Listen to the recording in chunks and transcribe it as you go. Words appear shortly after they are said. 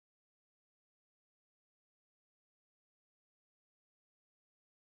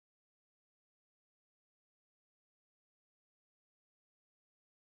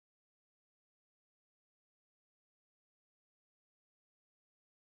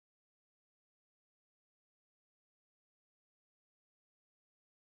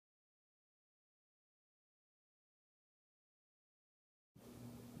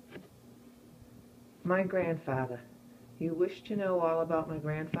My grandfather. You wish to know all about my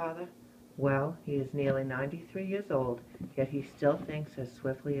grandfather? Well, he is nearly 93 years old, yet he still thinks as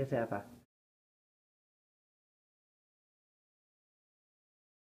swiftly as ever.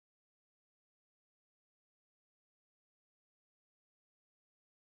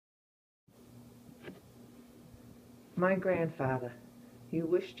 My grandfather. You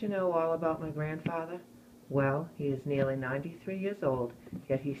wish to know all about my grandfather? Well, he is nearly 93 years old,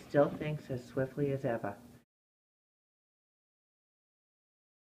 yet he still thinks as swiftly as ever.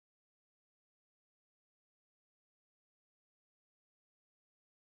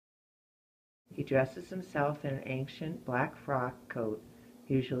 He dresses himself in an ancient black frock coat,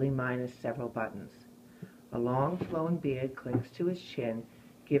 usually minus several buttons. A long flowing beard clings to his chin,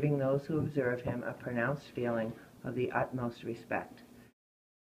 giving those who observe him a pronounced feeling of the utmost respect.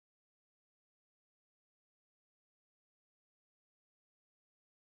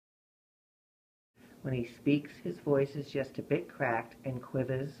 When he speaks, his voice is just a bit cracked and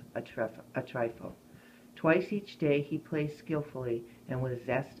quivers a trifle. Twice each day he plays skillfully and with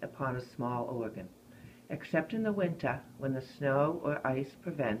zest upon a small organ. Except in the winter, when the snow or ice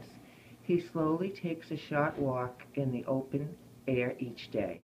prevents, he slowly takes a short walk in the open air each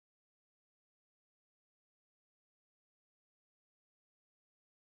day.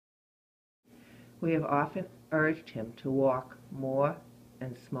 We have often urged him to walk more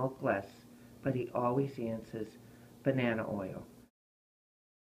and smoke less, but he always answers, banana oil.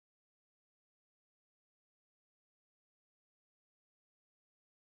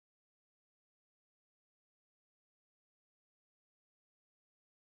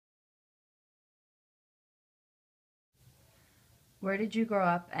 Where did you grow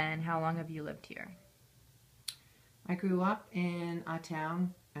up and how long have you lived here? I grew up in a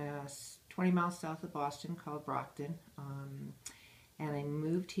town 20 miles south of Boston called Brockton, and I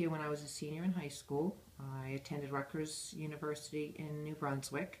moved here when I was a senior in high school. I attended Rutgers University in New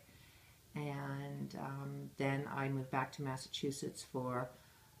Brunswick, and then I moved back to Massachusetts for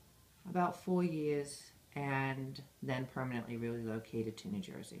about 4 years, and then permanently relocated to New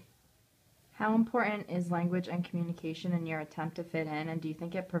Jersey. How important is language and communication in your attempt to fit in, and do you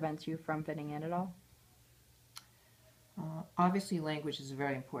think it prevents you from fitting in at all? Obviously, language is a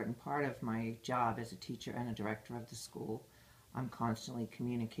very important part of my job as a teacher and a director of the school. I'm constantly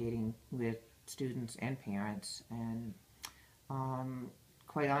communicating with students and parents, and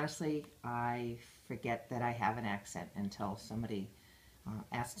quite honestly, I forget that I have an accent until somebody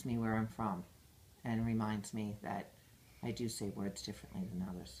asks me where I'm from and reminds me that I do say words differently than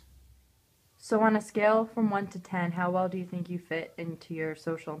others. So, on a scale from 1 to 10, how well do you think you fit into your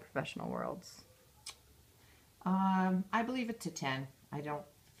social and professional worlds? I believe it's a 10. I don't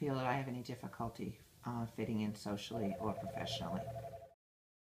feel that I have any difficulty fitting in socially or professionally.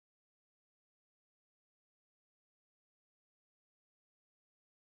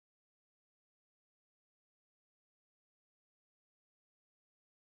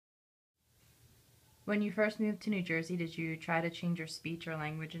 When you first moved to New Jersey, did you try to change your speech or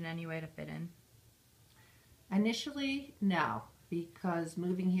language in any way to fit in? Initially, no, because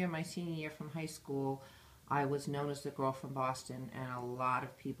moving here my senior year from high school, I was known as the girl from Boston, and a lot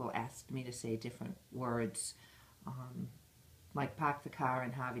of people asked me to say different words, um, like park the car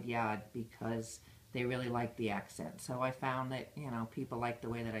in Harvard Yard, because they really liked the accent. So I found that, people liked the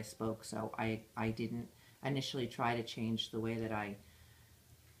way that I spoke, so I didn't initially try to change the way that I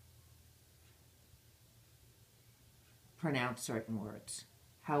pronounce certain words.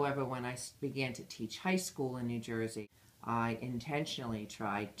 However, when I began to teach high school in New Jersey, I intentionally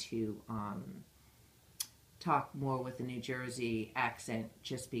tried to talk more with a New Jersey accent,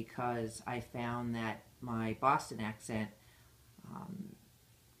 just because I found that my Boston accent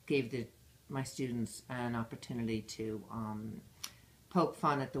gave my students an opportunity to poke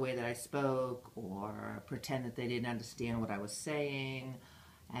fun at the way that I spoke or pretend that they didn't understand what I was saying.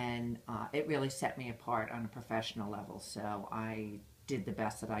 And it really set me apart on a professional level. So I did the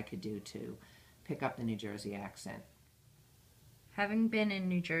best that I could do to pick up the New Jersey accent. Having been in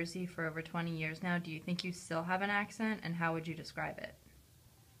New Jersey for over 20 years now, do you think you still have an accent, and how would you describe it?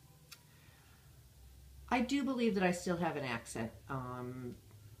 I do believe that I still have an accent.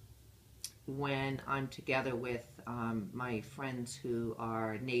 When I'm together with my friends who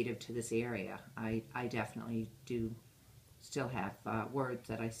are native to this area, I definitely do still have words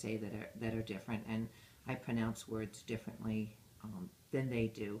that I say that are different, and I pronounce words differently than they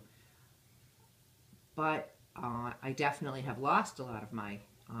do. But I definitely have lost a lot of my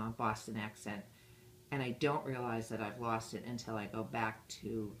Boston accent, and I don't realize that I've lost it until I go back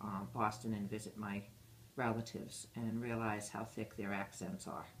to Boston and visit my relatives and realize how thick their accents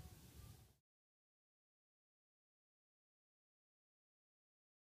are.